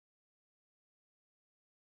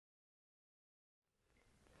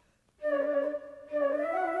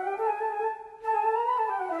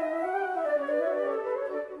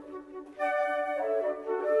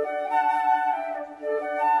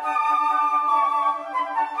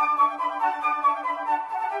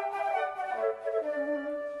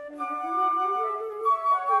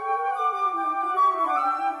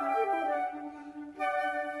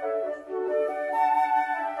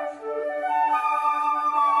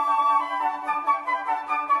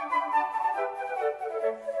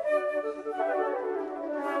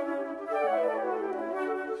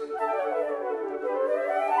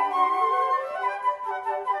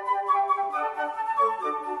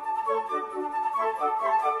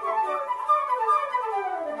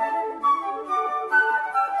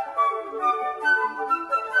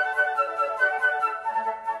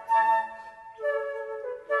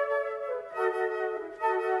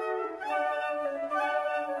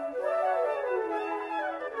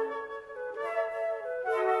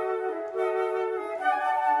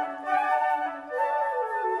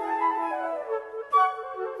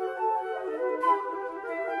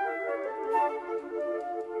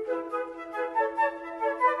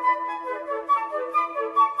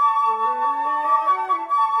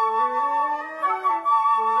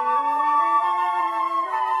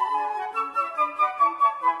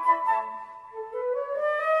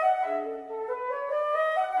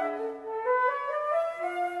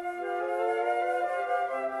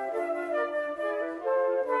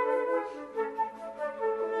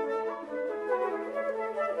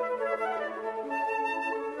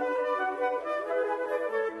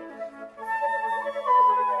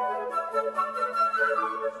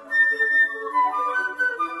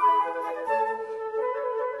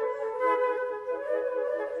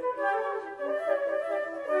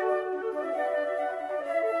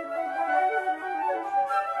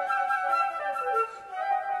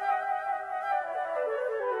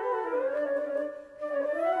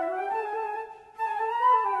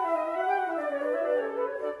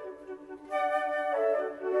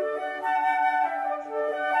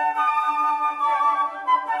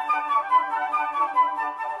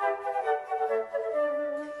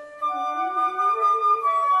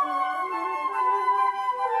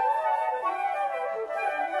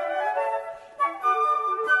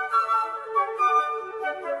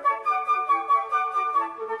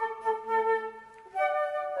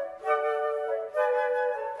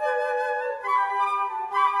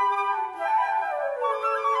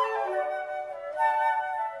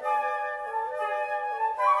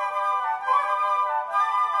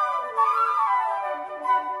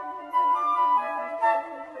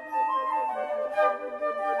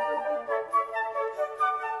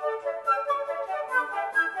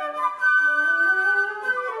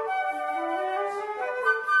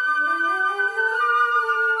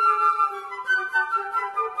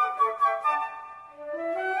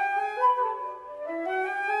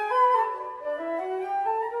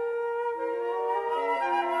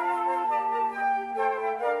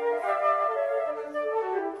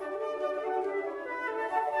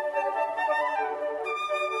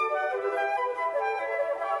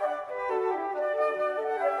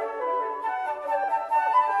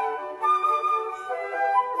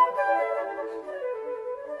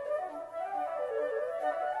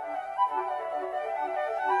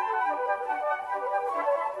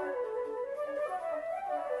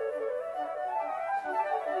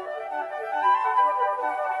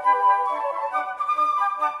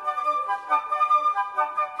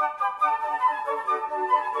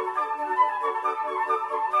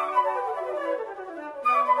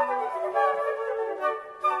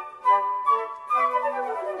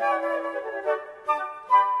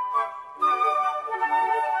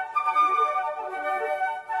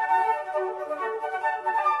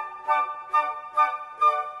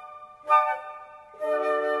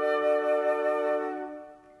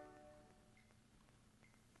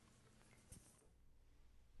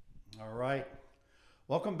All right.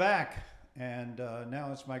 Welcome back. And now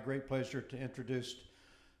it's my great pleasure to introduce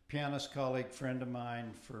pianist, colleague, friend of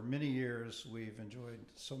mine. For many years, we've enjoyed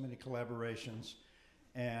so many collaborations,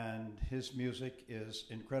 and his music is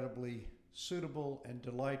incredibly suitable and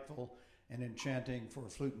delightful and enchanting for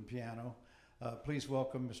flute and piano. Please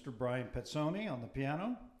welcome Mr. Bryan Pezzone on the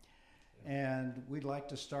piano. And we'd like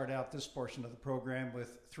to start out this portion of the program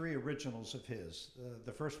with three originals of his.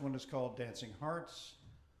 The first one is called Dancing Hearts,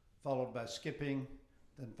 followed by Skipping,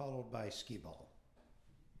 then followed by Skeeball.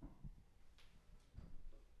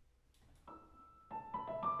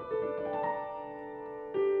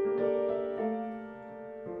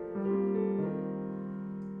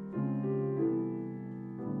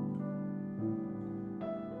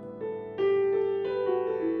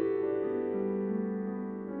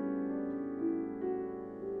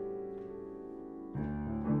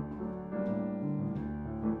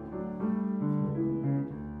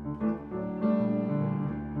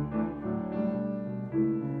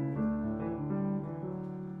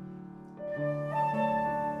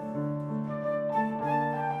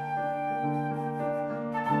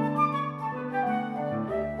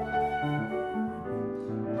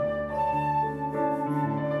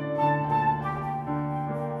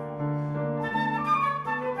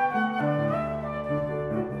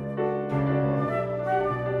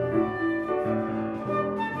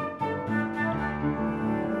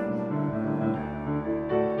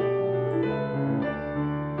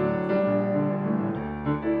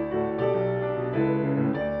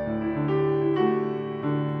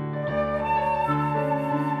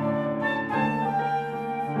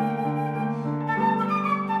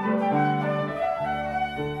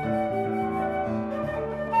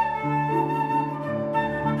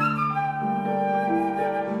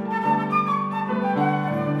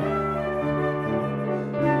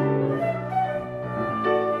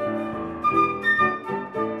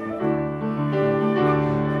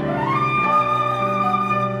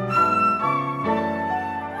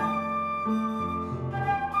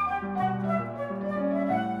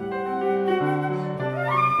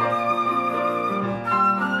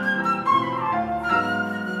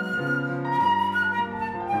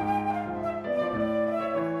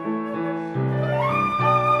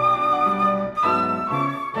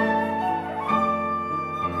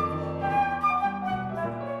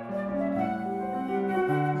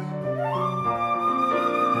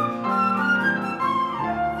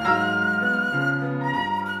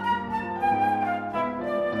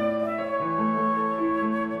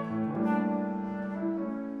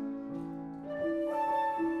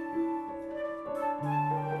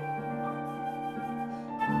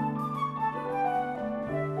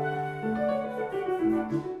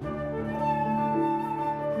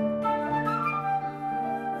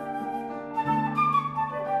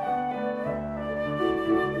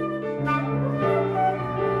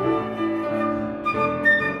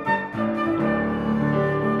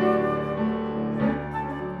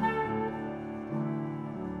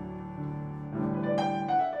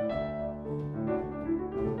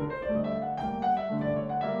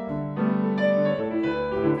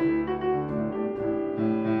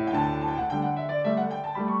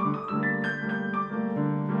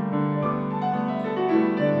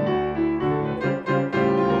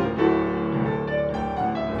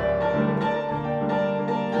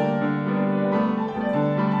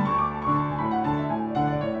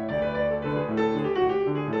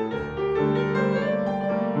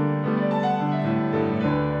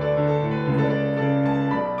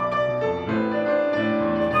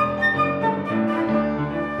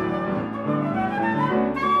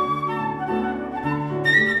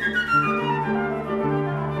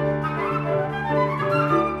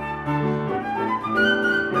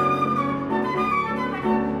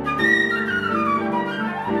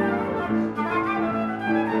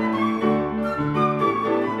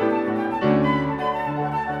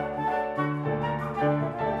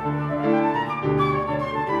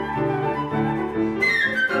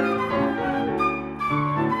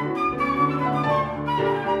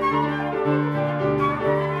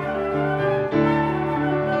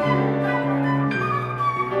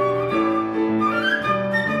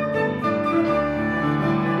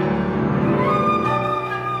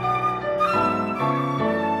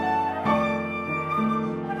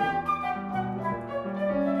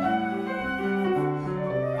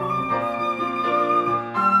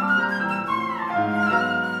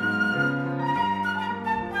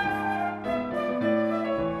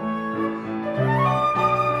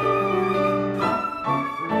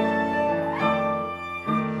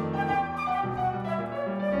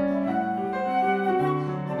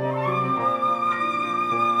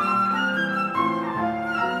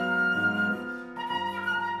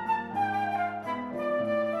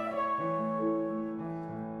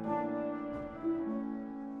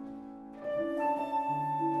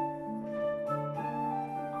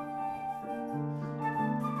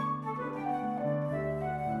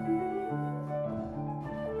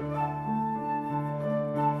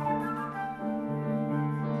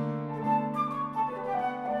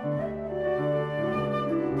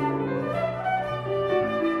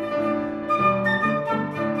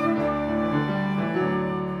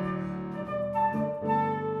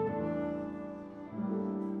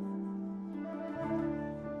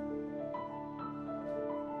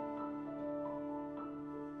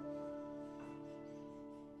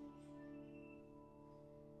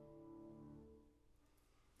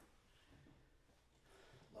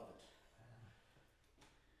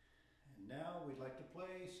 like to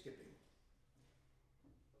play skipping.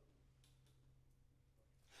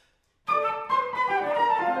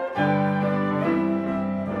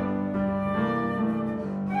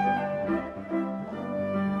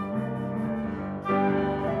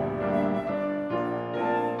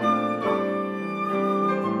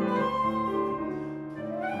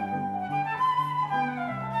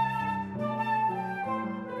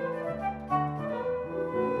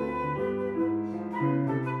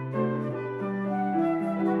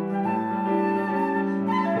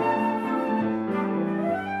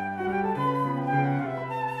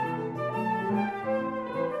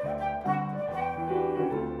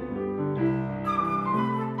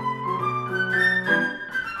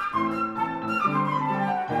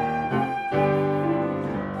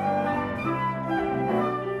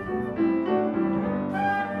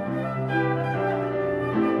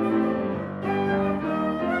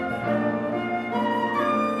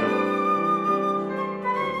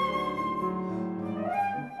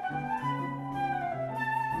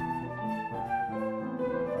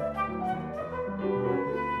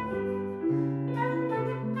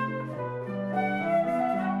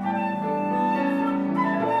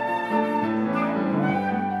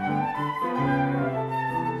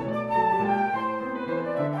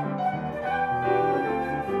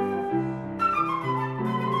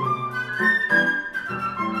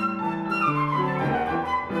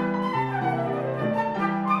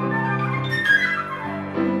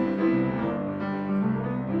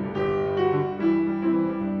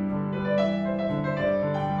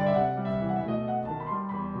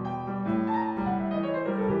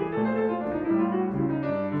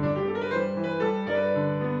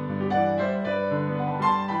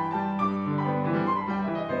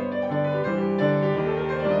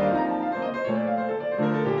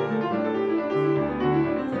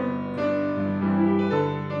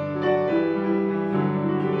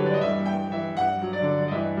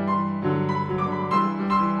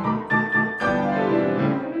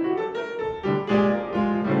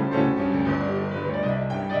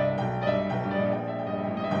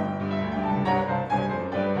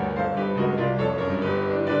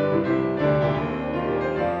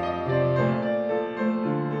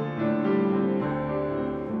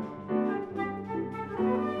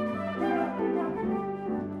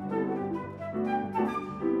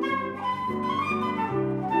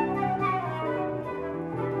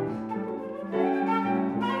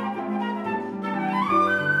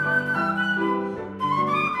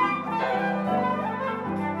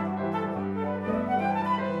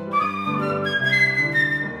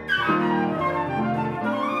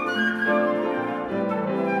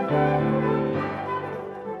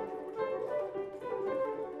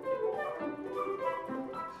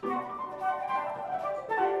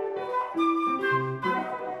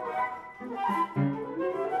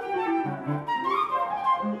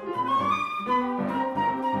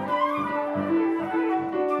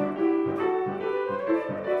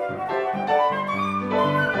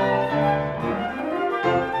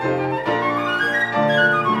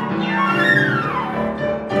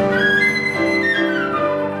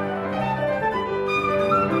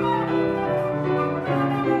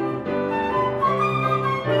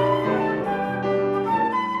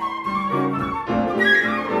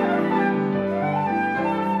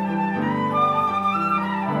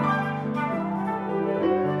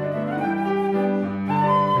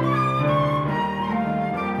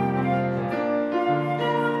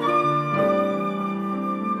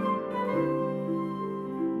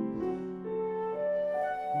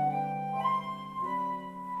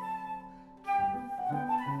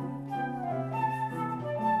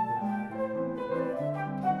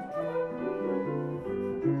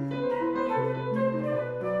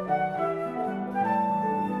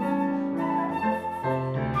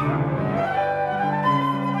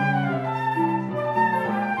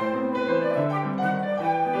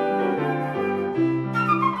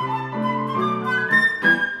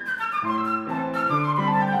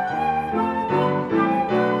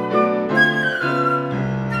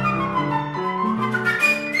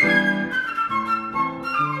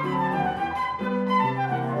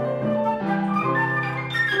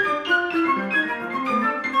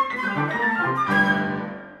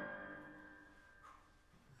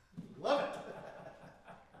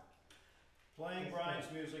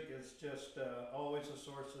 Always a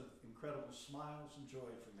source of incredible smiles and joy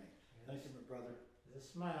for me. Yes. Thank you, my brother. There's a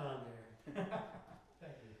smile on there.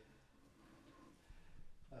 Thank you.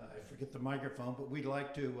 I forget the microphone, but we'd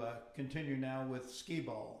like to continue now with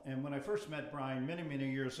Skeeball. And when I first met Bryan many, many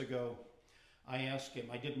years ago, I asked him,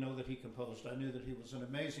 I didn't know that he composed. I knew that he was an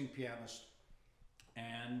amazing pianist.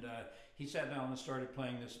 And he sat down and started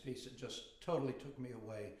playing this piece. It just totally took me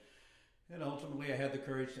away. And ultimately I had the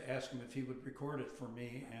courage to ask him if he would record it for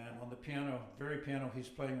me. And on the piano, very piano he's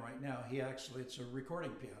playing right now, it's a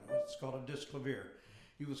recording piano. It's called a disc clavier.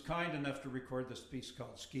 He was kind enough to record this piece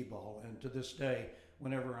called Skeeball. And to this day,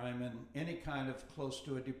 whenever I'm in any kind of close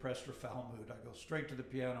to a depressed or foul mood, I go straight to the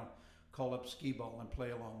piano, call up Skeeball, and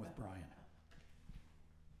play along with Bryan.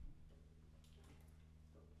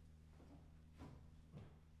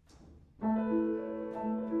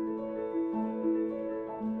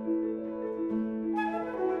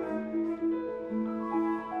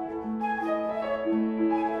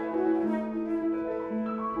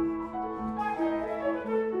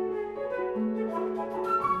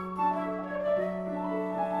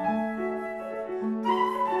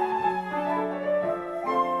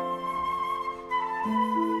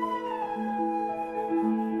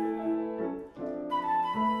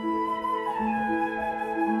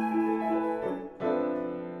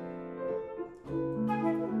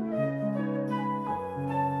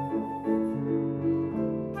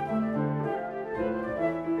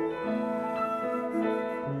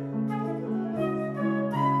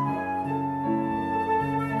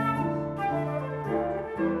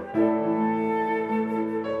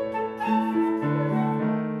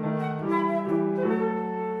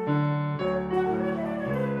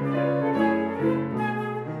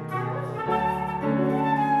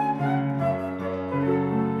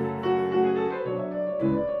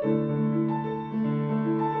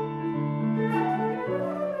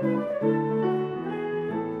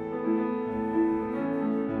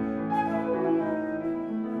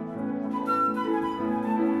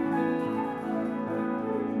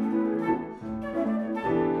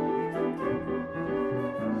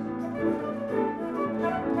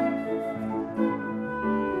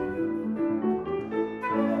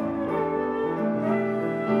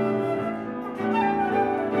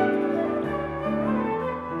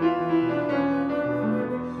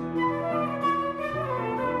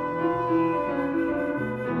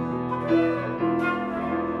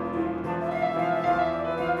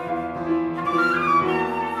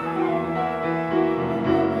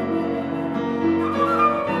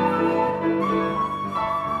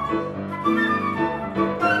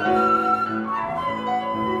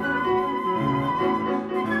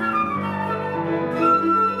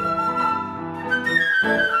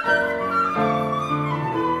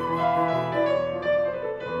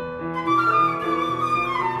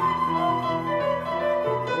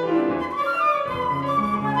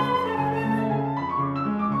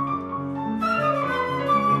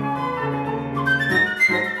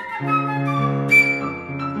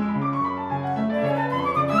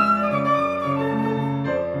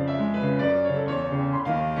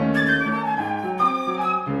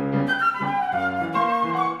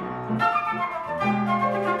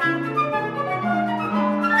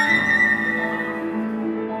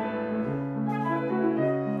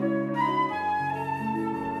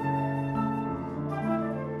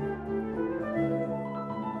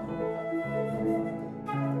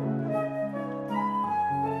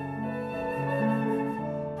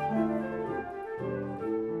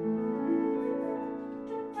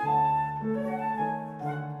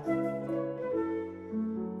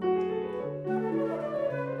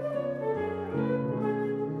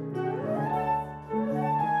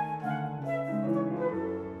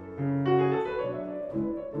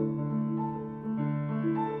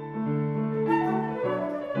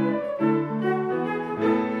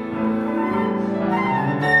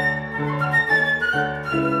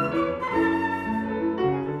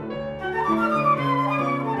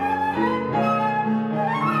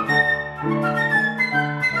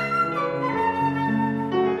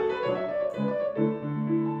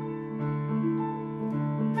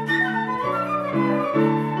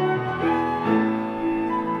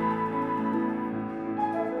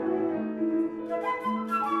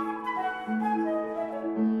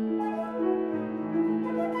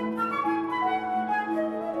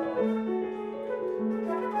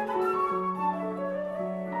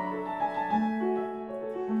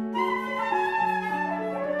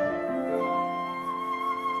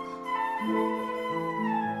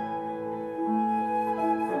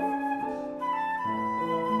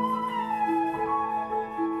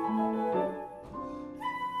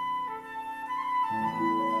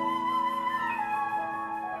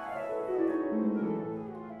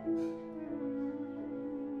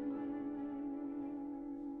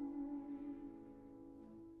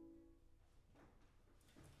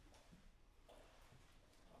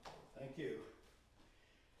 Thank you.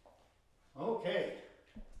 Okay.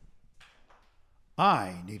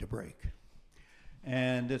 I need a break.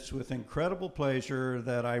 And it's with incredible pleasure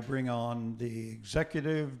that I bring on the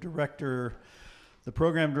executive director, the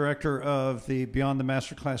program director of the Beyond the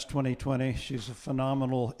Masterclass 2020. She's a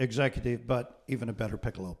phenomenal executive, but even a better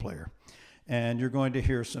piccolo player. And you're going to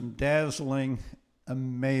hear some dazzling,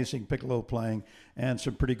 amazing piccolo playing and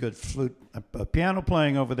some pretty good flute, piano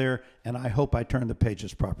playing over there. And I hope I turn the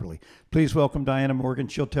pages properly. Please welcome Diana Morgan.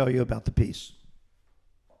 She'll tell you about the piece.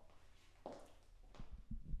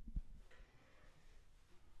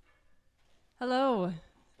 Hello.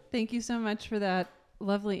 Thank you so much for that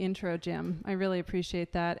lovely intro, Jim. I really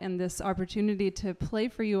appreciate that and this opportunity to play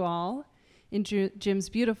for you all in Jim's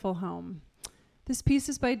beautiful home. This piece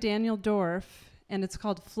is by Daniel Dorff, and it's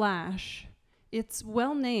called Flash. It's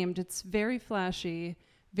well named. It's very flashy,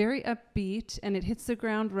 very upbeat, and it hits the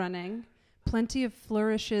ground running. Plenty of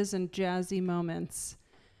flourishes and jazzy moments.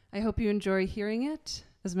 I hope you enjoy hearing it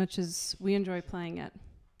as much as we enjoy playing it.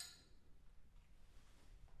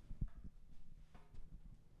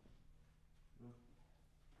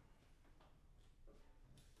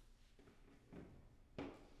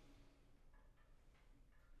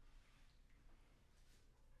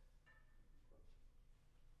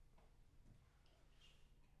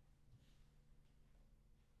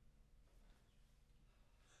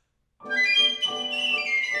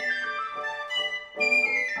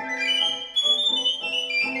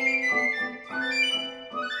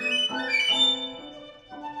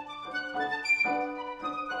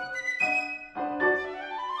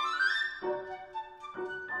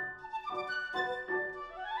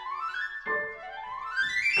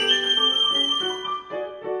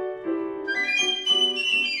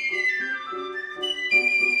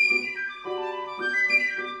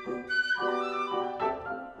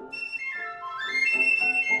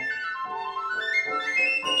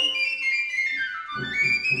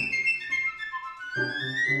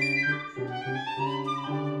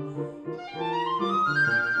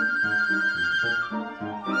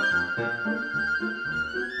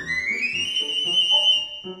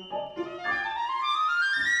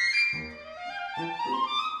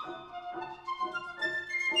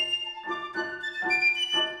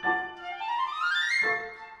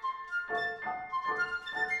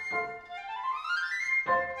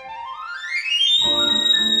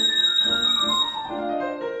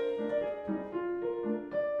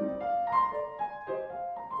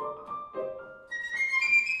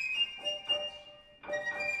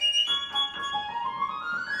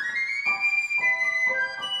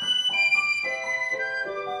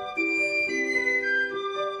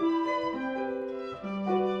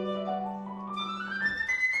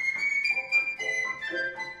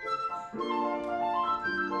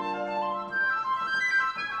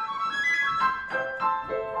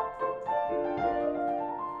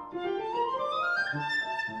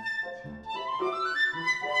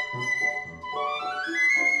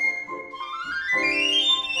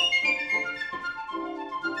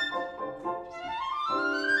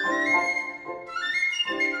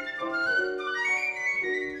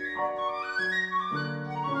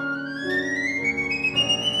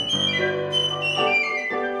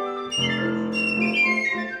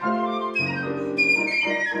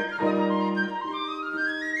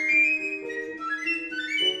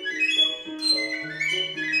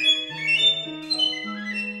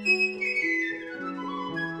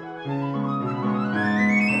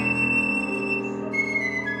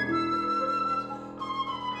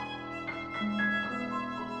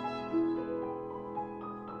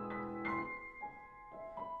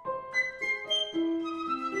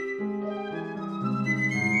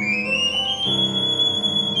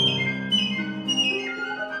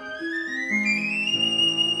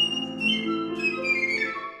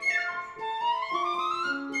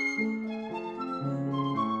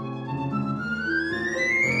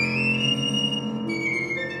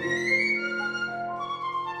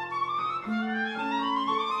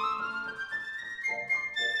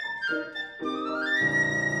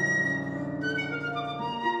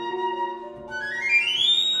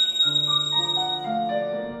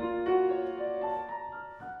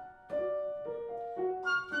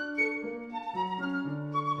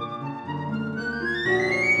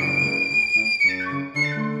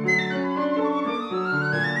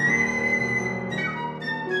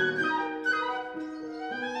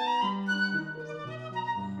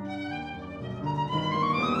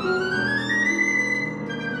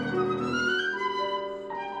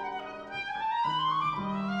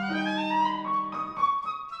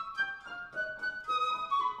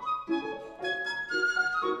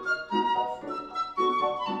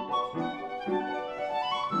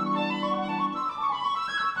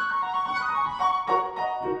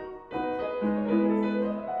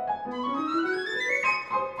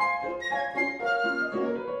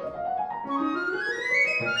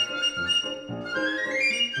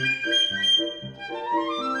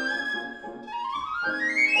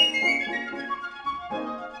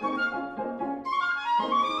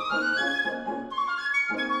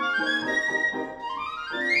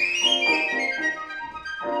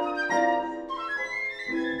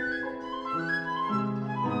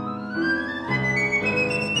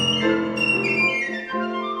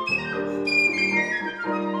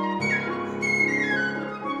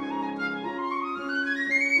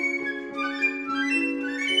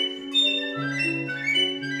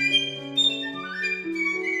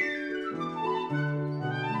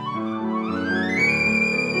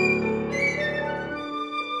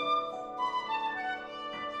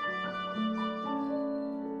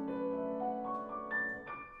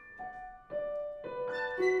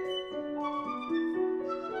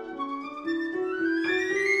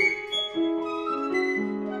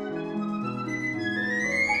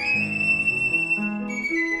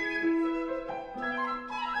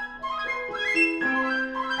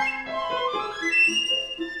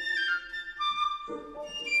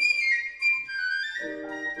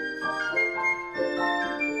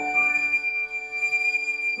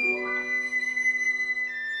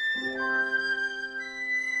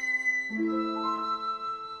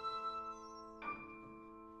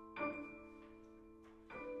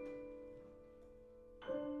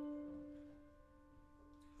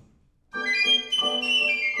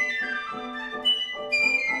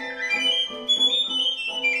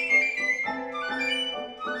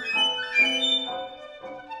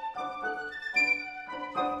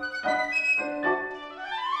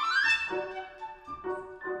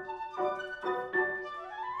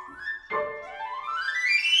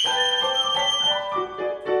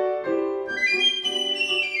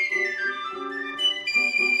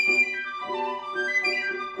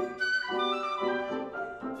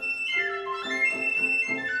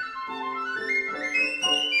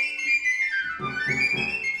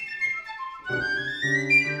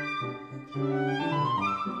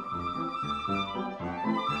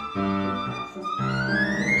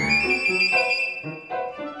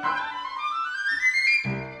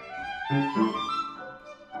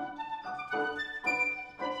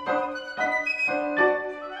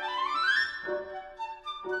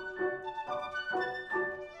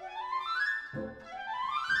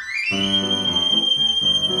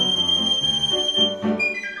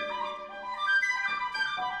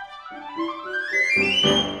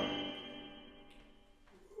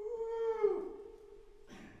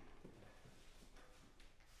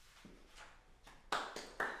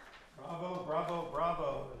 Bravo, bravo,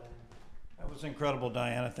 bravo. That was incredible,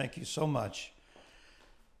 Diana. Thank you so much.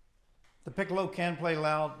 The piccolo can play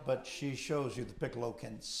loud, but she shows you the piccolo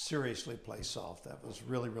can seriously play soft. That was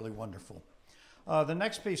really, really wonderful. The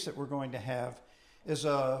next piece that we're going to have is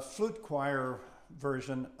a flute choir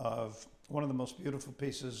version of one of the most beautiful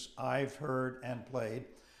pieces I've heard and played.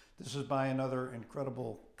 This is by another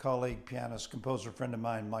incredible colleague, pianist, composer friend of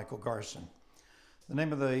mine, Michael Garson. The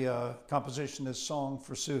name of the composition is Song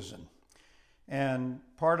for Susan. And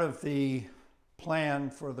part of the plan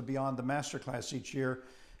for the Beyond the Masterclass each year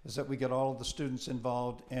is that we get all of the students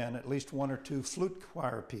involved in at least one or two flute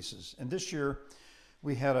choir pieces. And this year,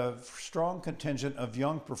 we had a strong contingent of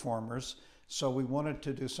young performers, so we wanted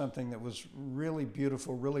to do something that was really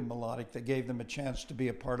beautiful, really melodic, that gave them a chance to be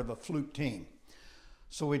a part of a flute team.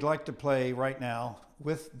 So we'd like to play right now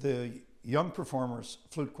with the young performers,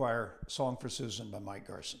 flute choir, Song for Susan by Mike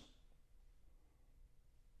Garson.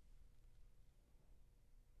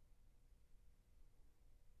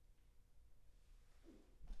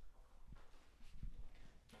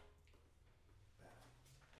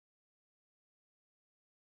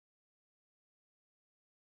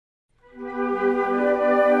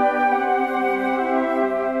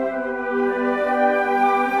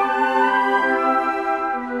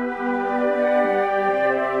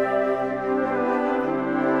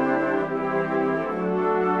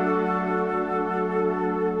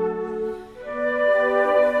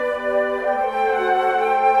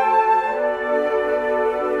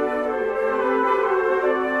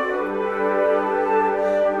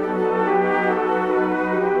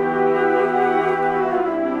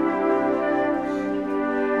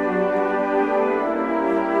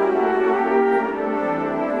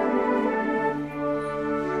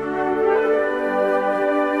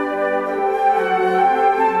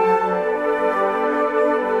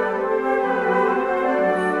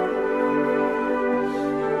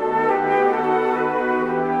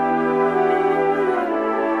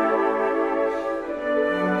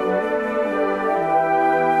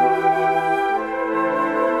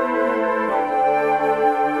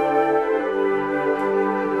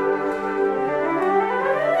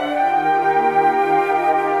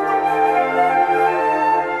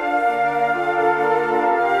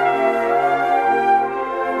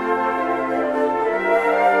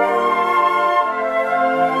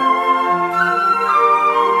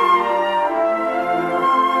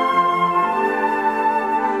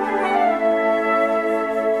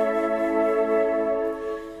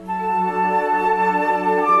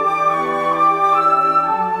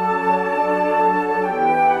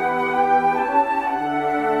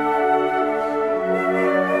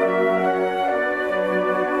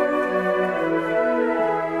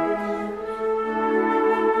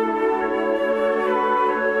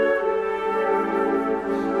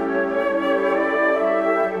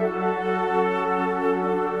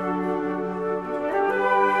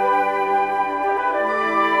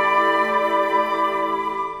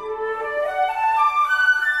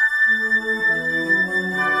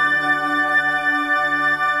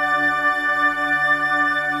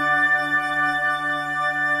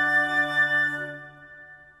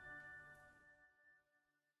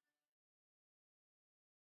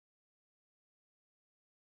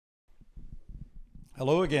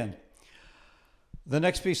 Hello again. The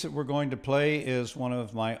next piece that we're going to play is one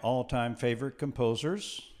of my all-time favorite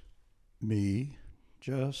composers. Me.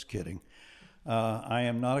 Just kidding. I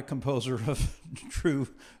am not a composer of true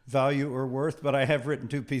value or worth, but I have written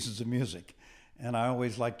 2 pieces of music, and I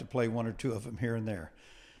always like to play 1 or 2 of them here and there.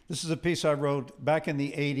 This is a piece I wrote back in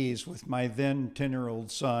the 80s with my then 10-year-old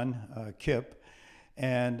son, Kip,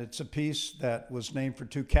 and it's a piece that was named for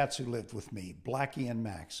 2 cats who lived with me, Blackie and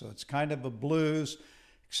Max. So it's kind of a blues,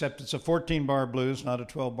 except it's a 14-bar blues, not a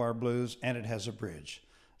 12-bar blues, and it has a bridge.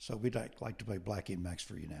 So we'd like to play Blackie and Max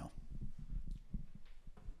for you now.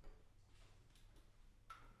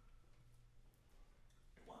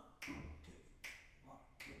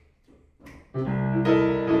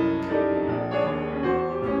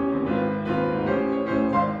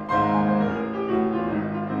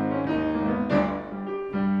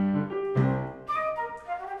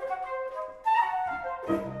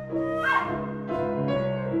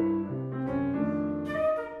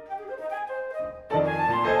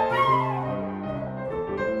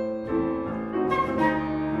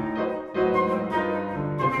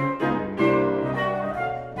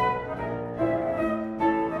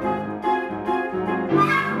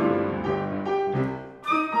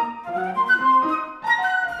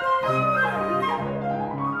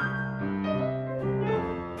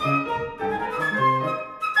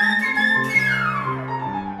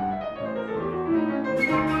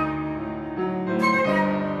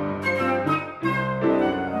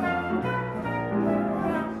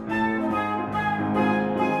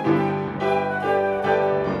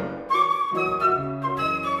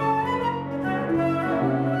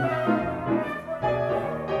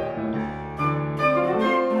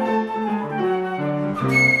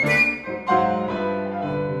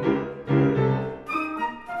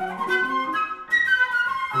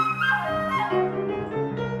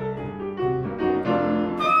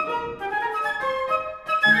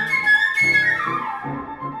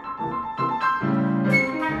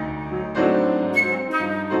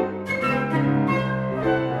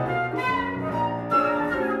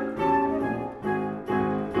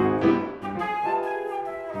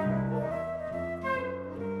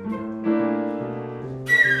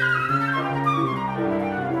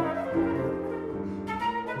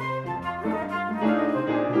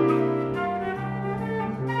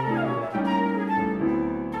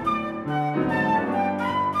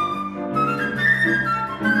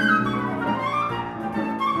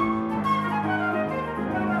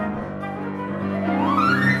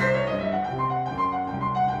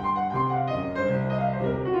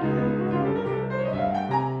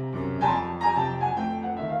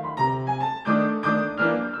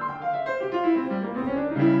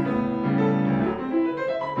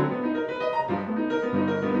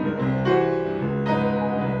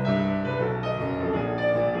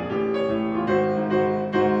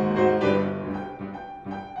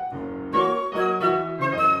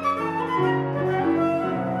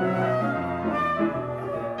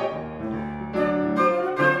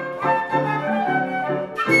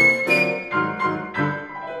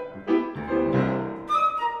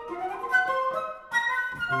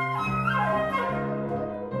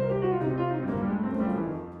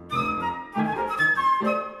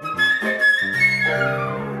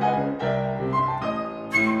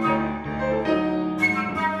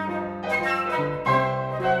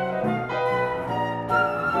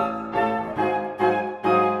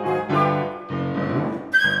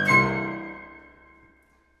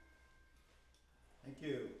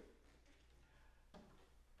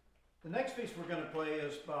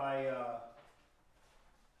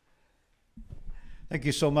 Thank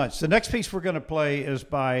you so much. The next piece we're going to play is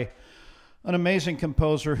by an amazing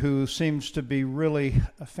composer who seems to be really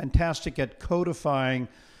fantastic at codifying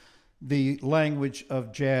the language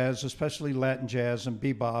of jazz, especially Latin jazz and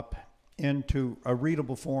bebop, into a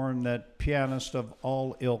readable form that pianists of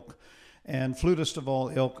all ilk and flutists of all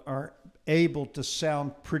ilk are able to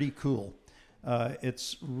sound pretty cool.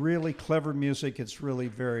 It's really clever music. It's really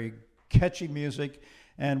very catchy music.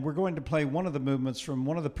 And we're going to play one of the movements from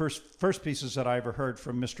one of the first pieces that I ever heard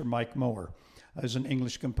from Mr. Mike Mower, as an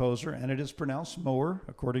English composer, and it is pronounced Mower,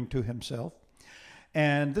 according to himself.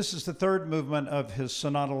 And this is the 3rd movement of his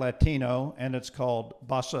Sonata Latino, and it's called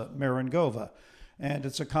Bossa Merengova. And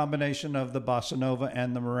it's a combination of the bossa nova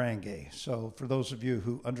and the merengue. So for those of you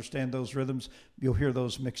who understand those rhythms, you'll hear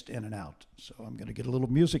those mixed in and out. So I'm going to get a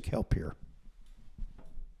little music help here.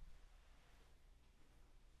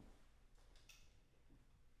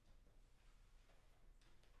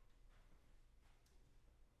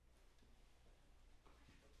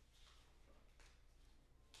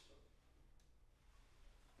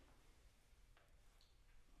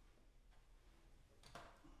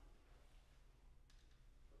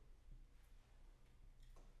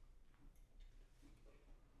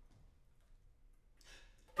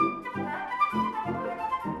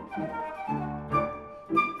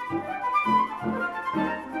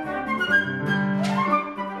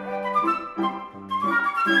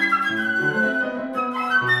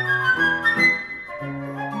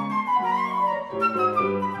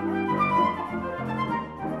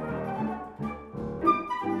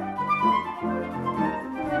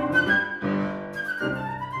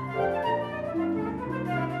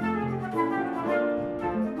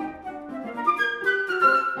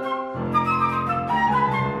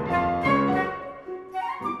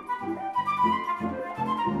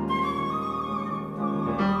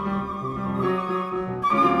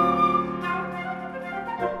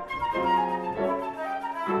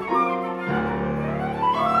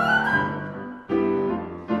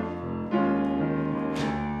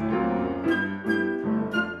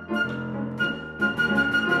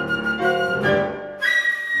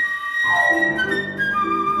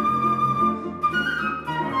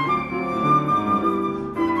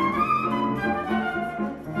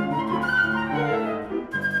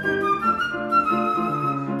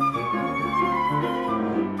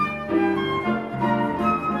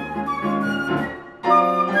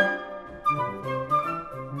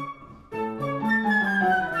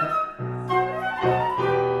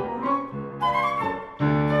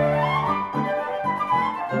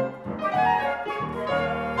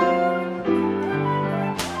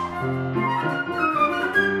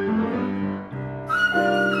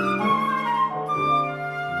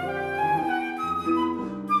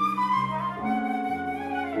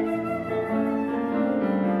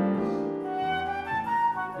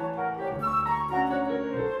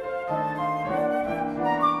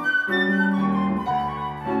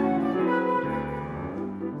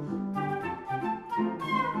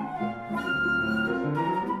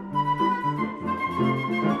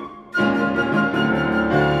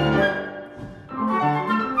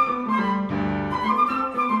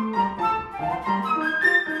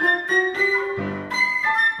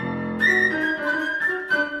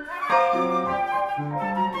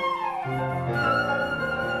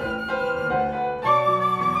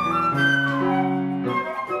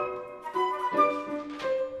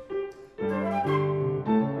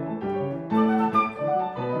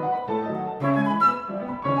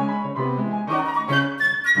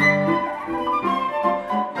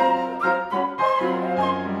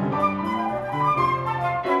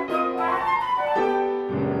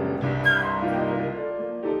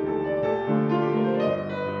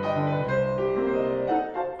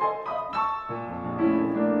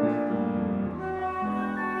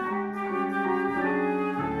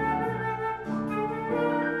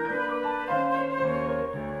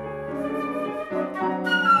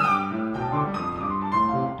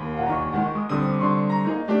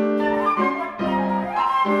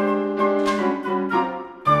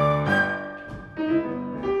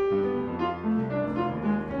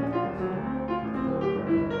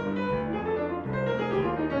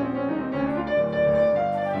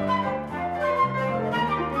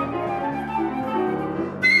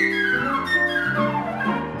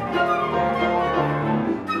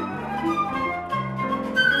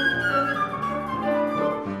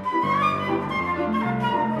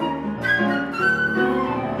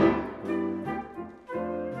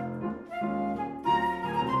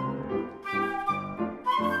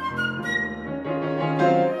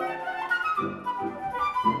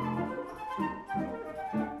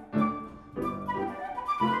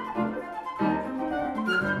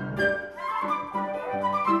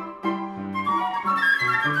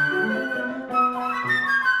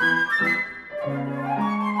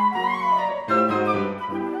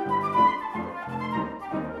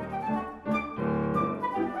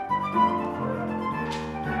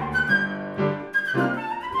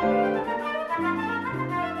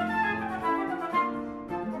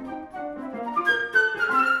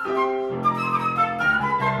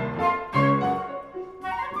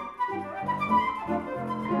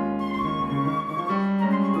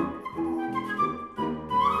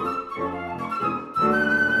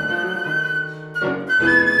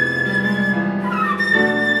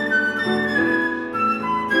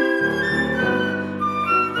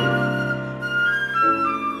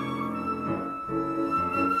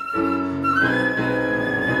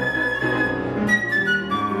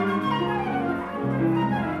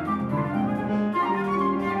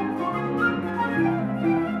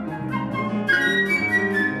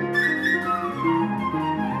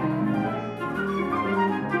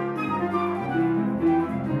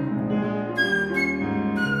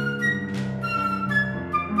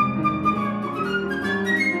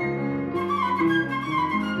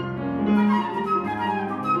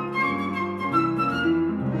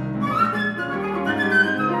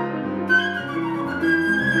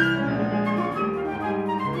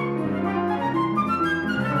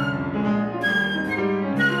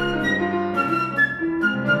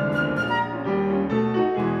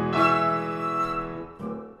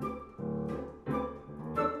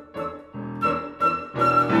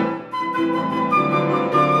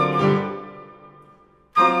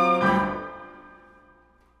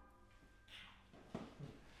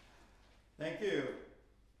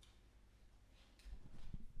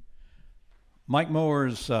 Mike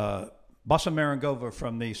Mower's Bossa Merengova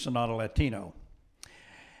from the Sonata Latino.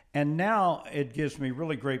 And now it gives me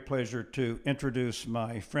really great pleasure to introduce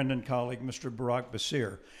my friend and colleague, Mr. Burak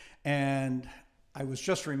Besir. And I was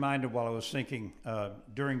just reminded while I was thinking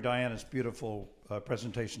during Diana's beautiful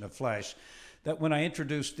presentation of Flash, that when I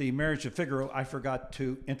introduced the Marriage of Figaro, I forgot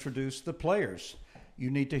to introduce the players. You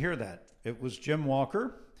need to hear that. It was Jim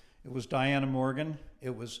Walker, it was Diana Morgan,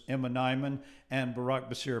 it was Emma Neiman, and Burak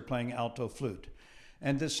Besir playing alto flute.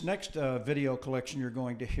 And this next video collection you're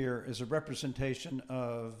going to hear is a representation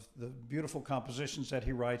of the beautiful compositions that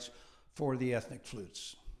he writes for the ethnic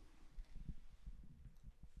flutes.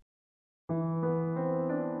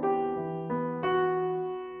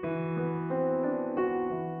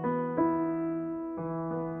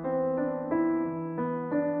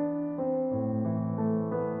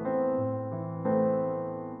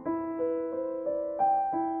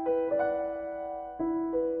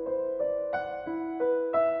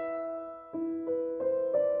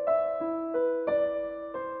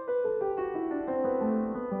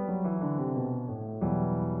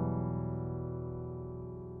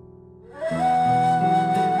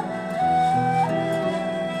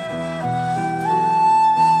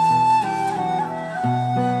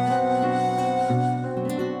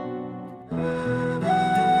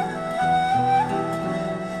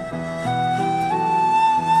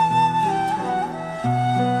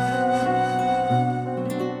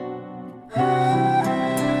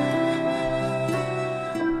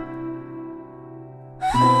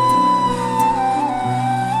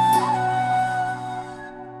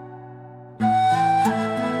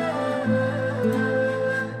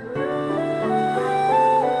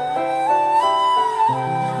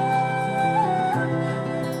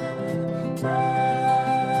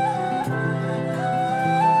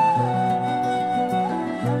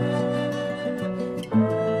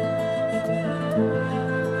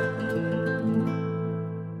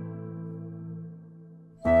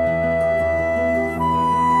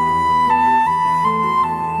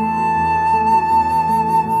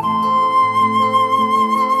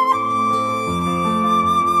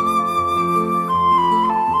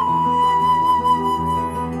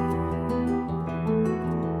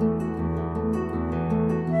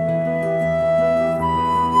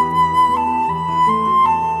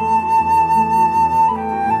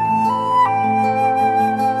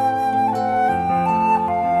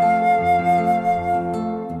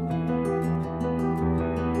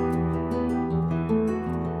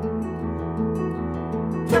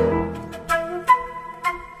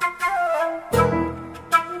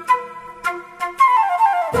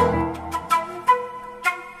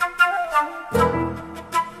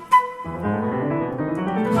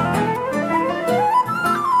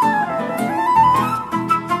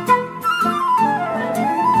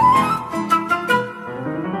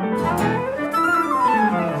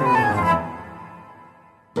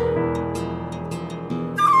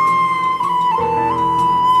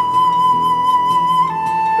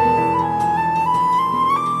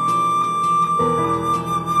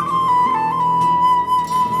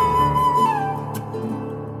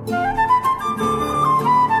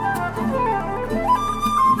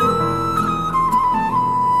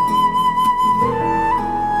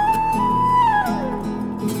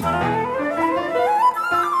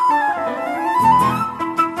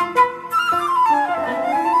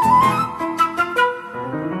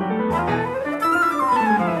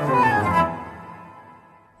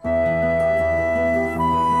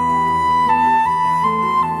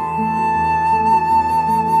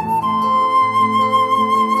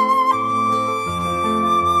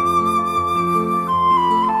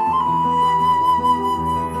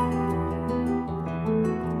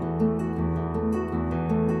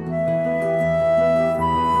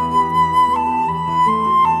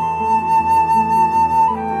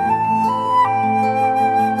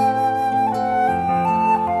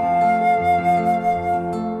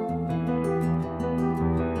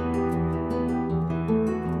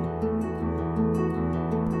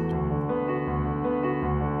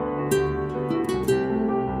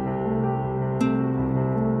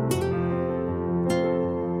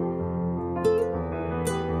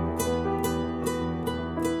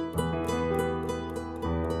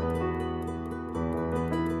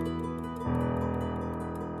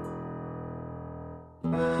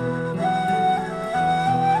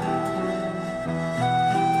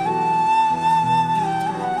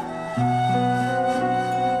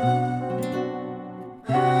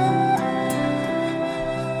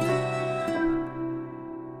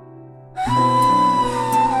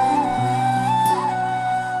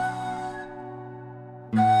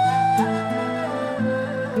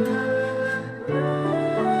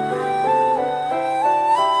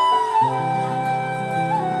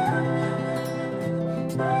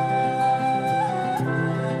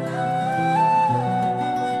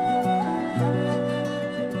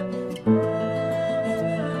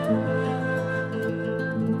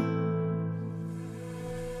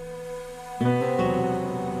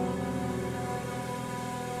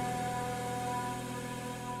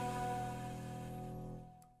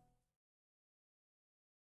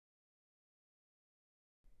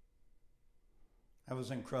 That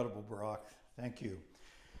was incredible, Burak. Thank you.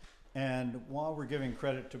 And while we're giving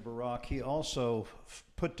credit to Burak, he also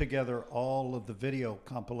put together all of the video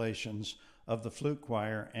compilations of the flute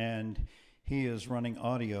choir, and he is running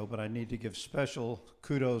audio, but I need to give special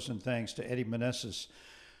kudos and thanks to Eddie Meneses,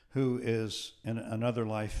 who is in another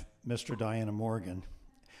life, Mr. Diana Morgan.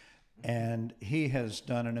 And he has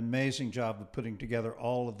done an amazing job of putting together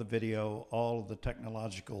all of the video, all of the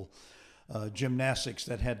technological gymnastics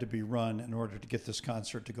that had to be run in order to get this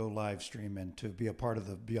concert to go live stream and to be a part of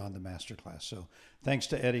the Beyond the Masterclass. So thanks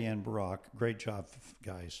to Eddie and Burak. Great job,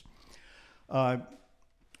 guys. I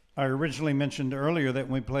originally mentioned earlier that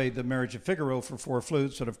we played the Marriage of Figaro for 4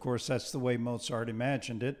 flutes, and of course that's the way Mozart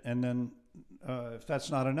imagined it. And then if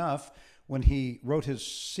that's not enough, when he wrote his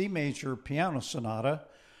C major piano sonata,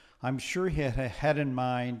 I'm sure he had in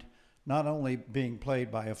mind not only being played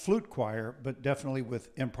by a flute choir, but definitely with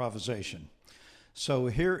improvisation. So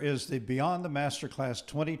here is the Beyond the Masterclass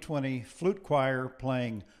 2020 flute choir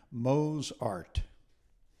playing Mozart.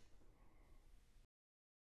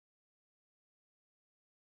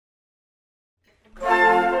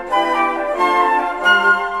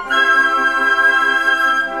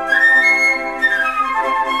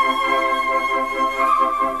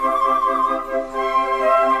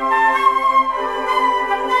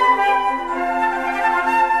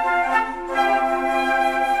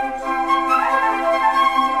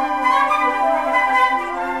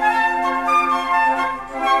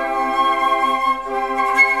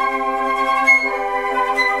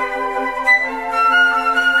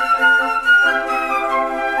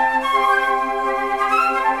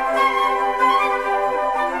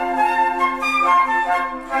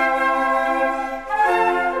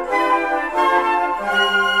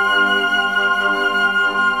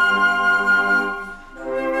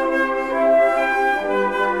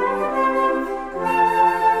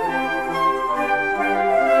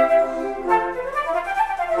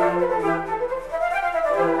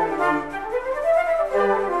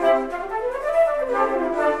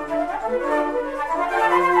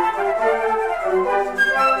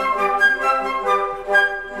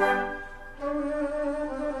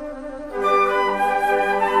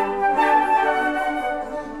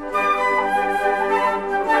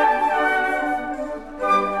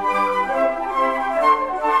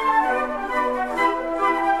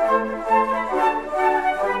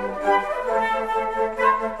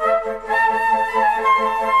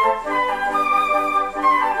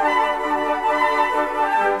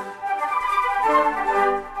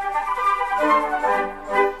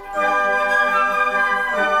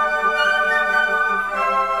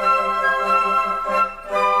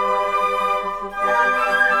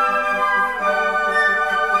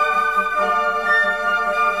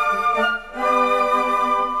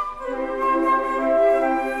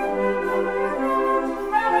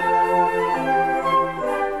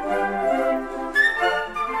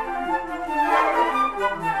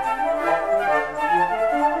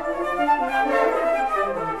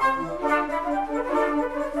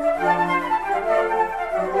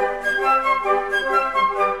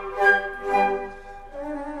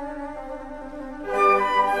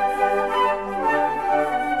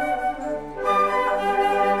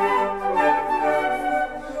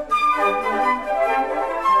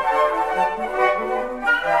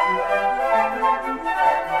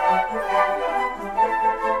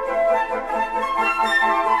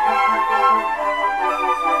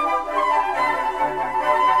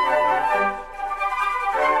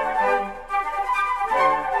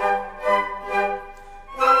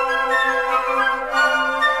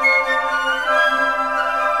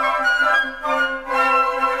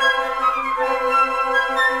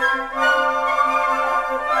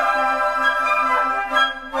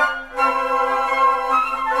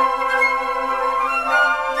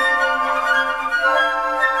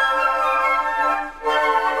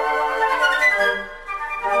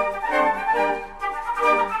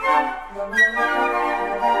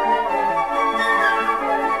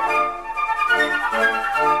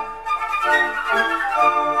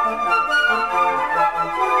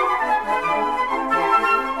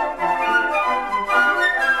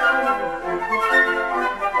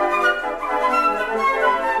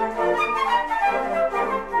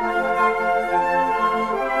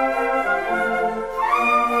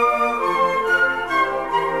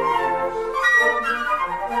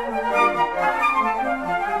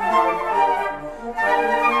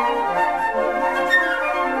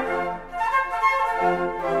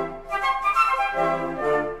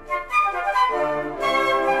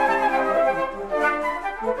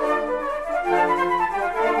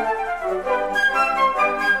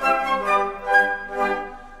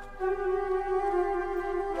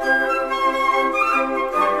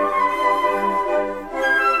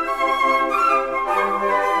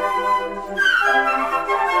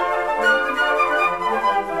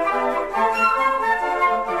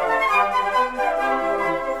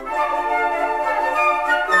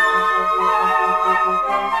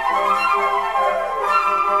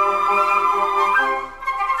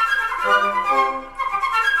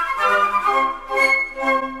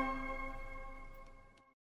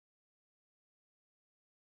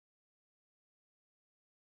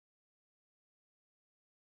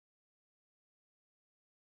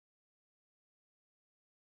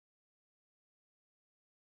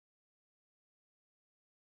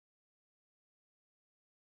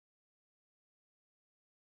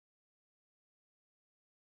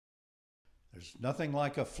 There's nothing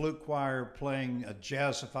like a flute choir playing a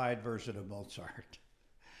jazzified version of Mozart.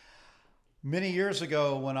 Many years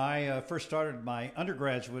ago, when I first started my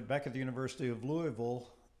undergraduate back at the University of Louisville,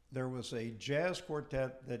 there was a jazz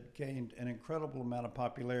quartet that gained an incredible amount of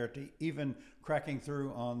popularity, even cracking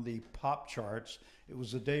through on the pop charts. It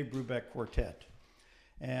was the Dave Brubeck Quartet.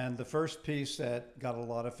 And the first piece that got a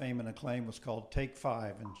lot of fame and acclaim was called Take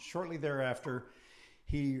Five. And shortly thereafter,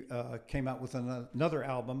 he came out with another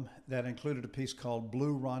album that included a piece called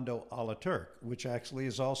Blue Rondo a la Turk, which actually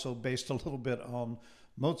is also based a little bit on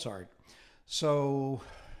Mozart. So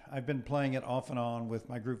I've been playing it off and on with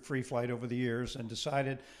my group Free Flight over the years and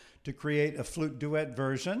decided to create a flute duet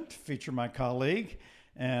version to feature my colleague.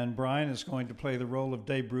 And Bryan is going to play the role of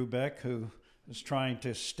Dave Brubeck, who is trying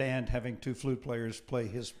to stand having two flute players play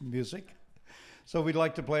his music. So we'd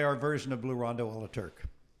like to play our version of Blue Rondo a la Turk.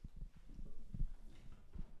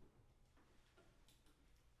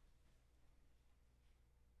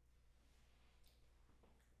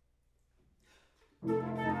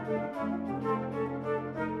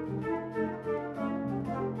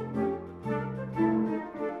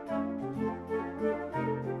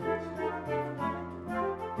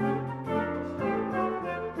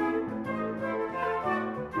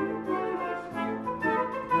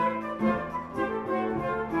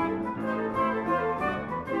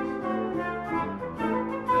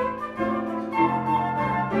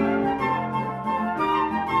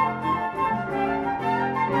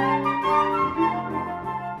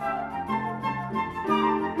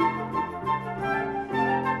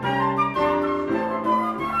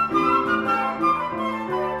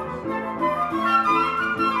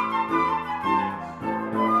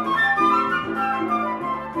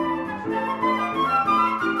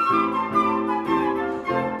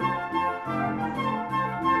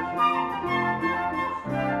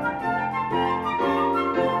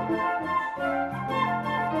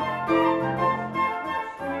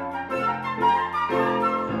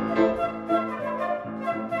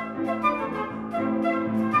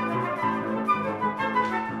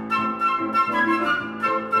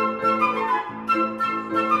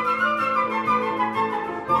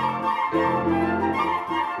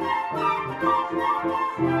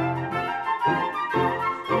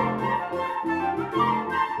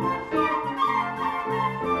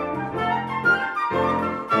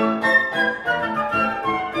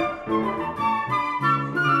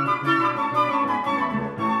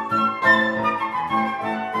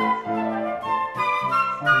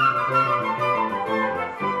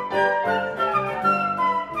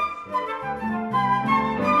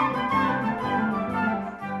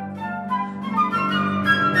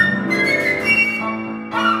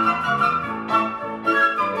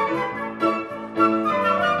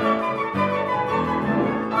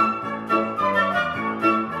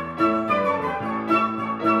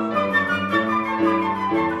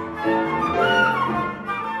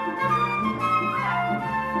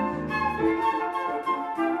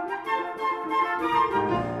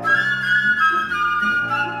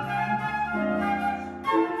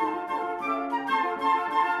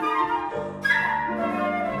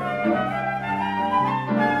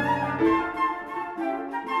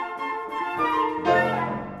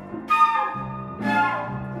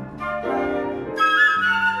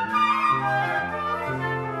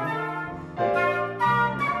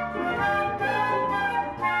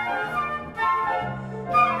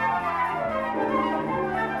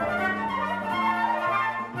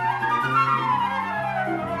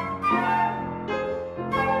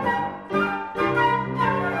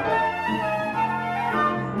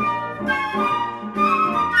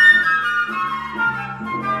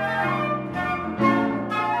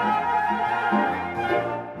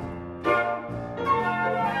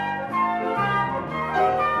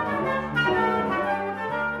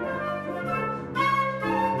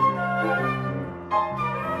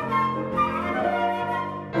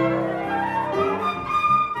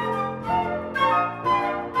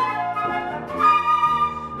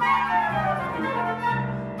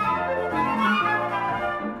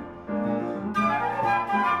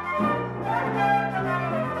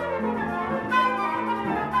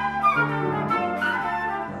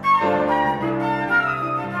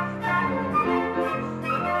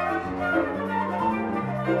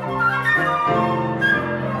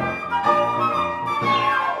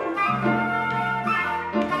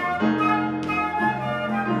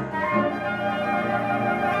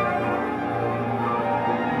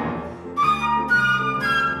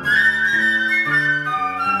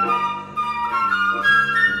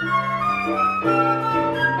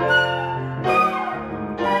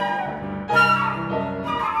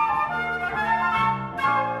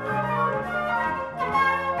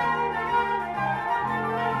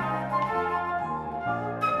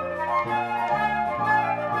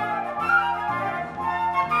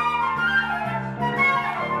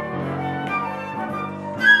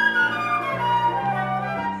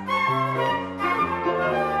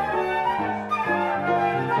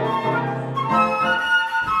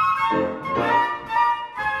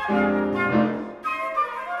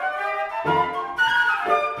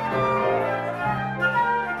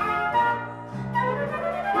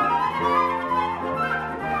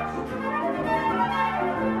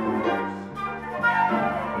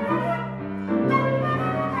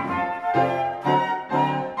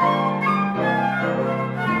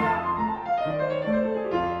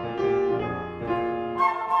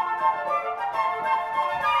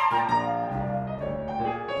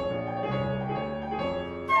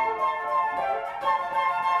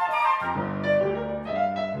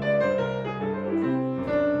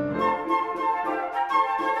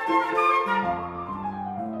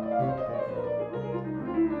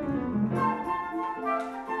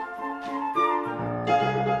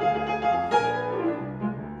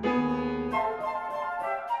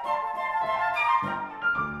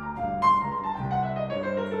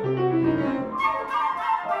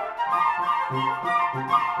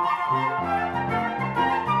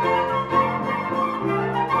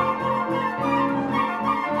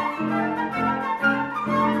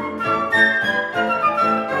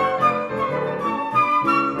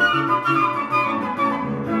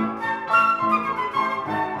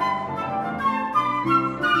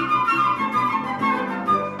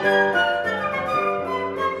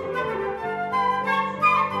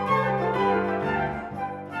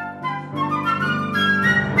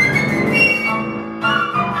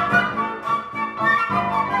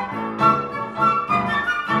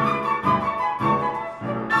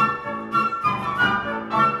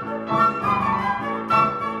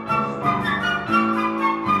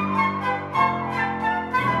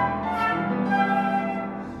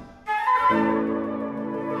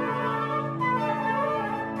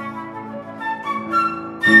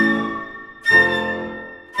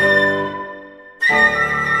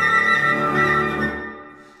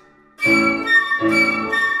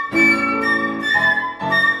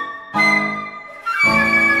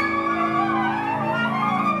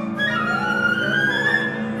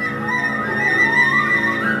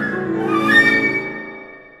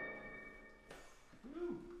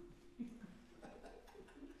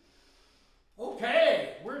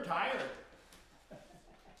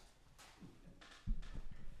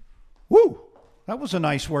 That was a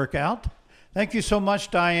nice workout. Thank you so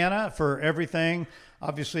much, Diana, for everything.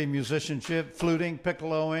 Obviously, musicianship, fluting,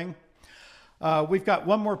 piccoloing. We've got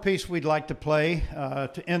one more piece we'd like to play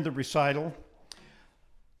to end the recital.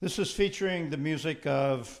 This is featuring the music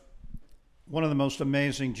of one of the most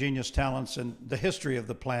amazing genius talents in the history of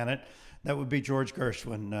the planet. That would be George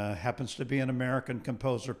Gershwin. Happens to be an American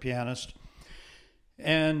composer, pianist.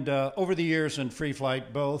 And over the years in Free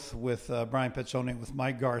Flight, both with Bryan Pezzone and with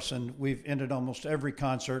Mike Garson, we've ended almost every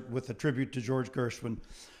concert with a tribute to George Gershwin,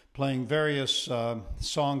 playing various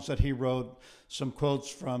songs that he wrote, some quotes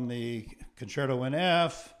from the Concerto in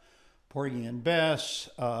F, Porgy and Bess,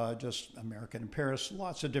 just American in Paris,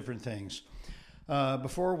 lots of different things.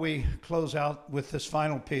 Before we close out with this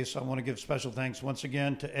final piece, I want to give special thanks once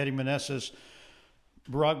again to Eddie Meneses,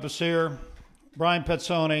 Burak Besir, Bryan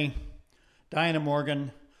Pezzone, Diana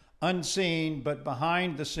Morgan, unseen but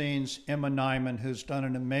behind the scenes, Emma Neiman, who's done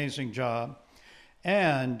an amazing job,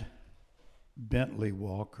 and Bentley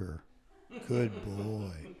Walker. Good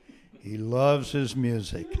boy. He loves his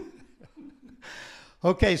music.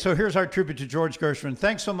 Okay, so here's our tribute to George Gershwin.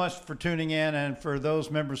 Thanks so much for tuning in, and for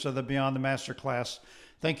those members of the Beyond the Master class,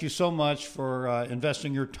 thank you so much for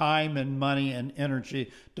investing your time and money and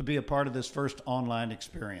energy to be a part of this first online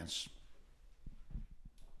experience.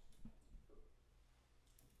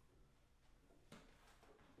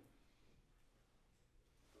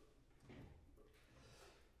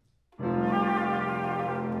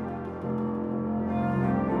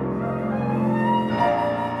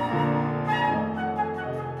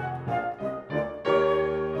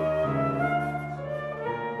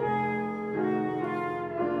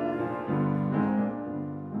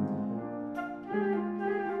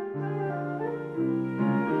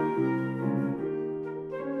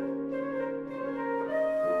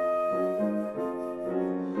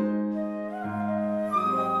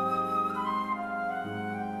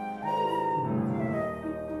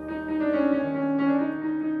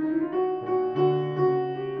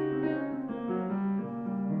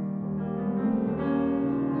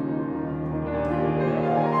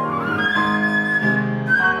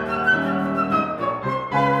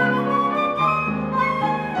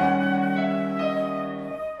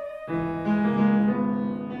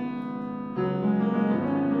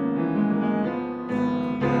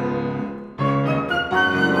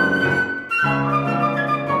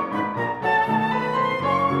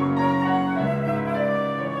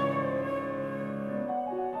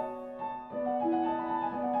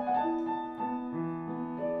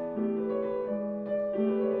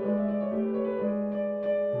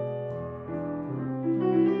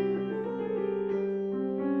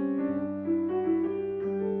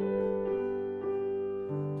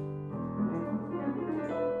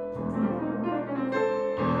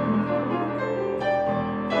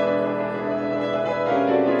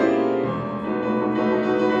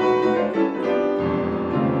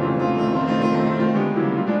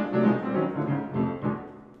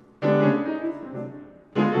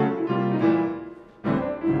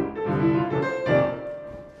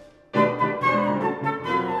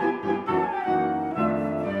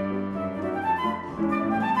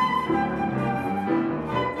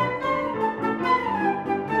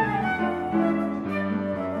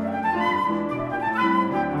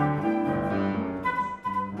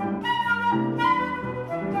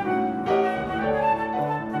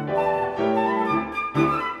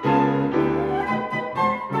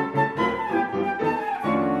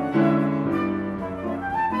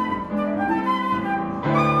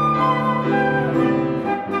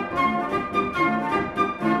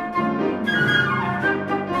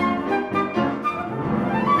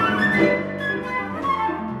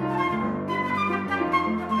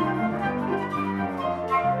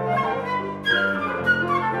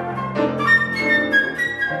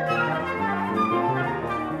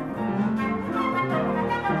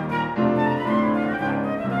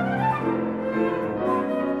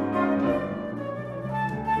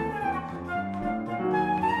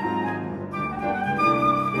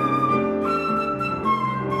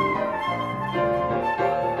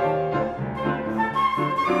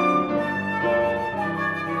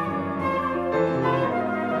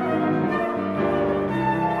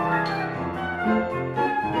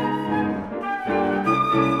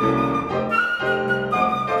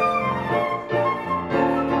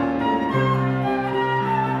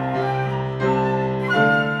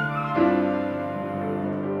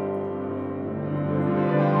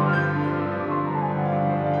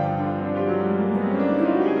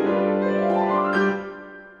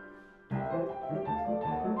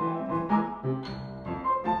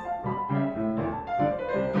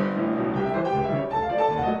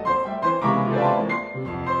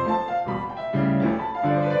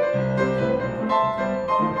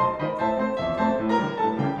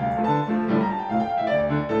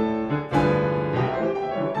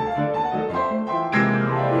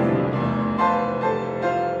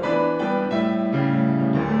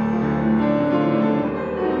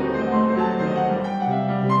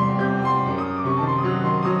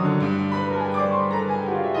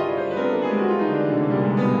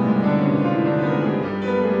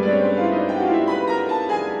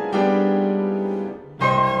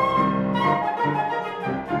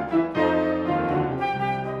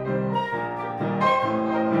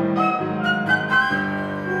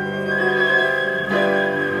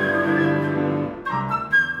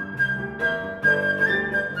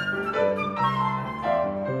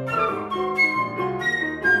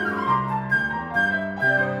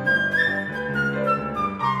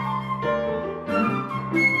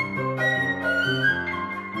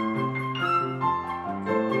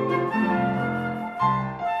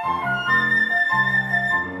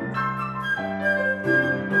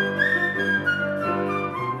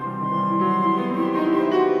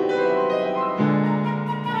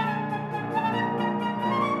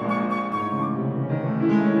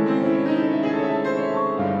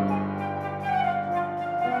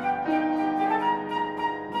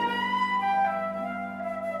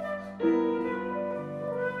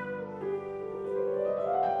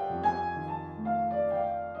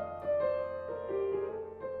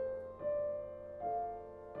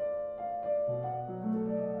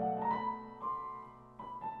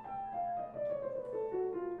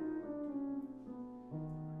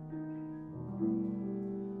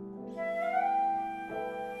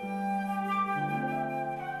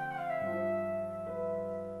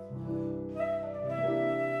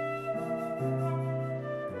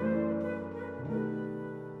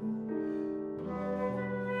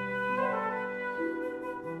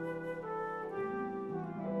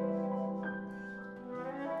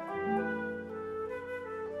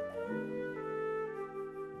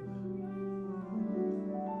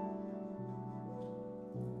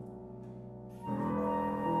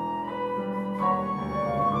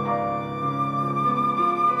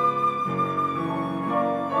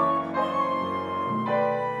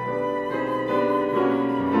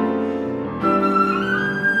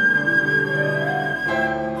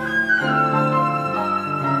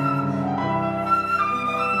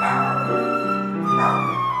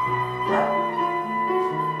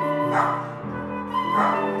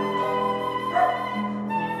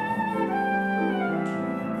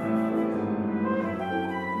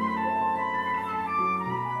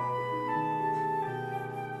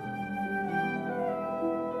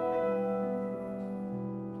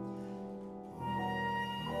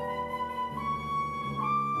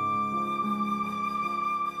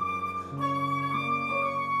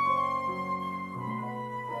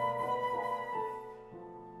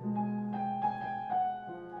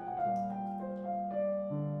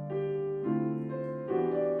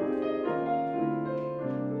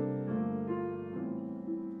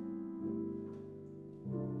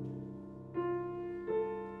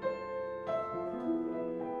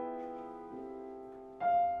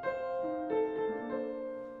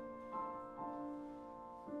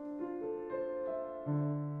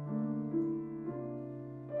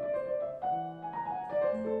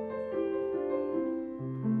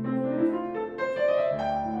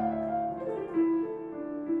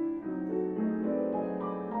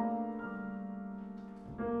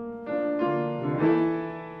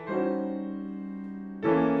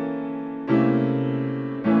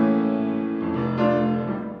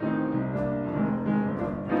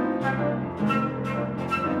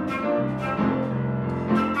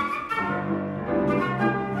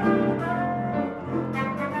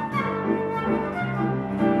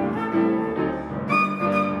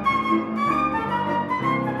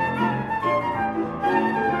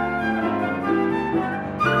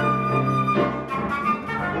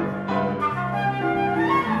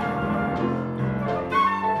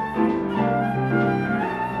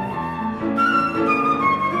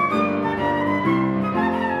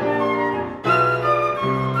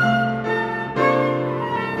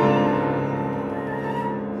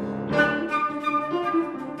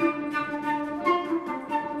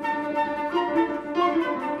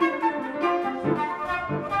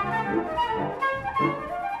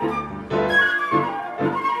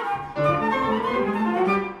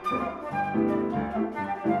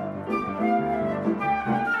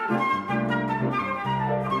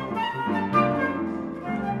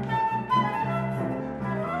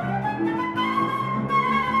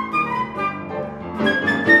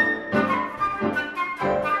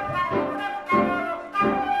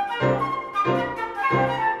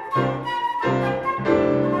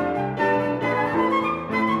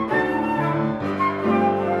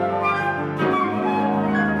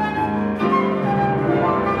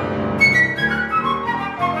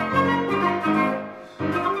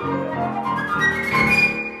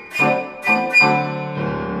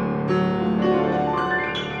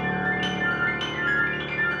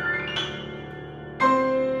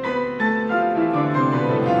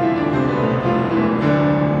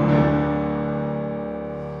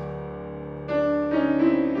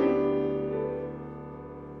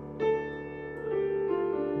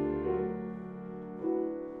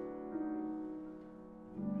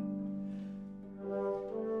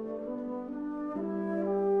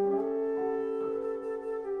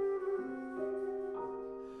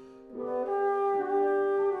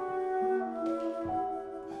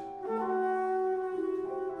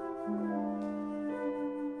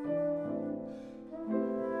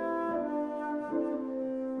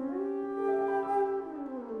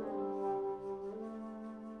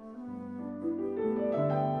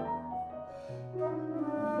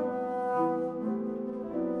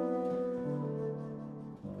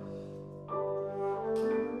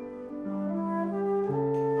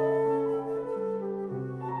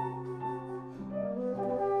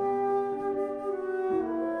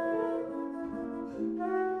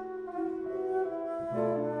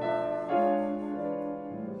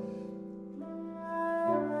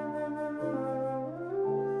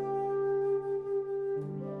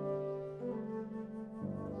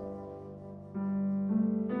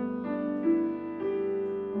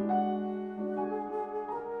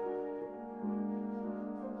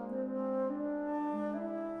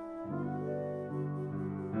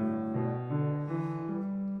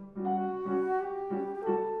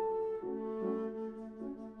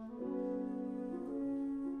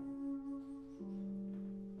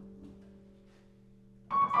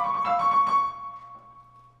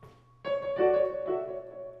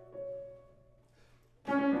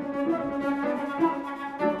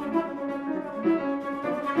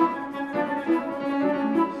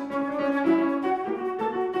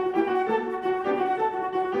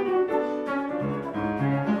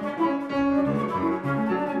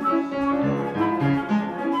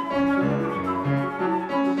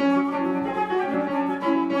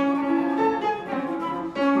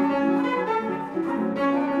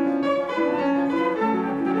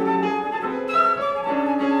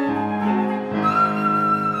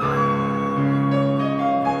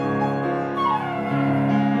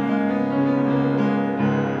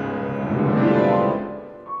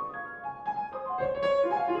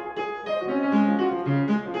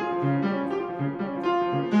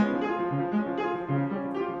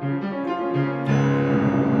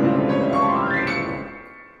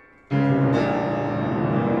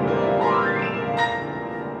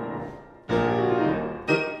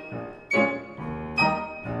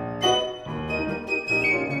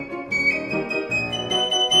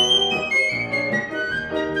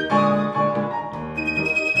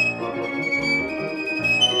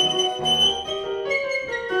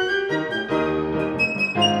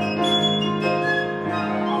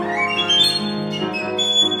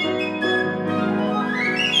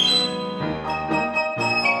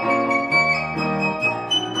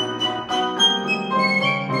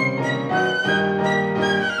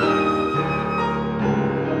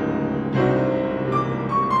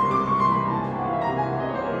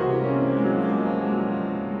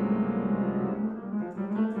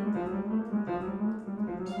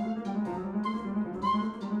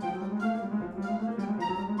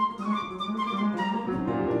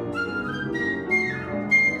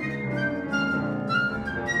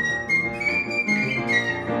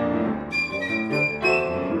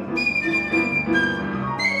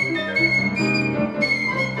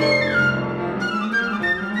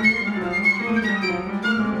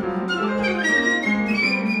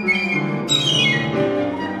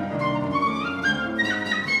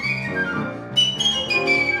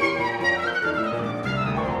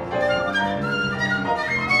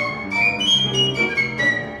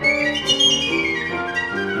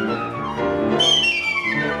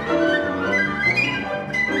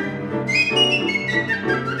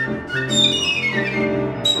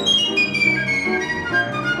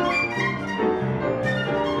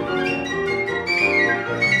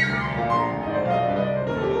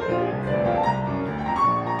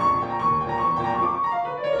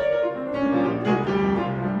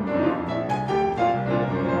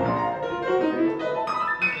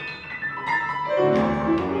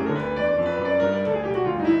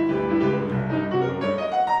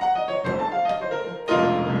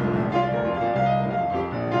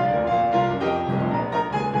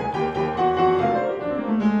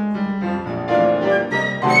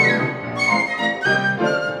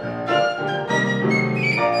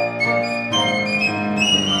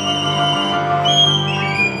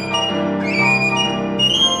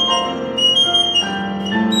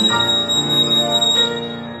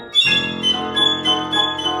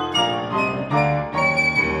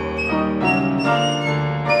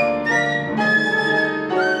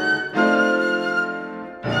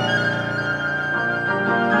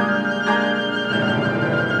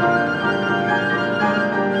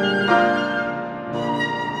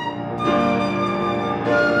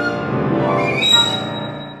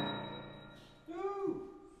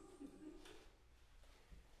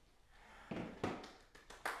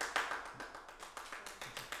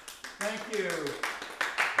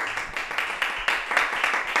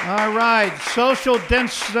 All right, social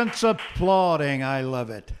distance applauding. I love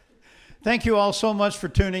it. Thank you all so much for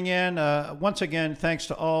tuning in. Once again, thanks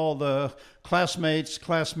to all the classmates,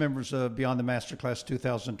 class members of Beyond the Masterclass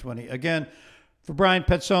 2020. Again, for Bryan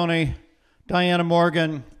Pezzone, Diana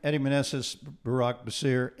Morgan, Eddie Meneses, Burak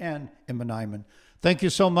Besir, and Emma Neiman. Thank you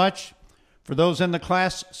so much. For those in the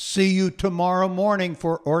class, see you tomorrow morning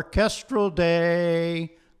for Orchestral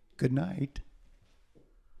Day. Good night.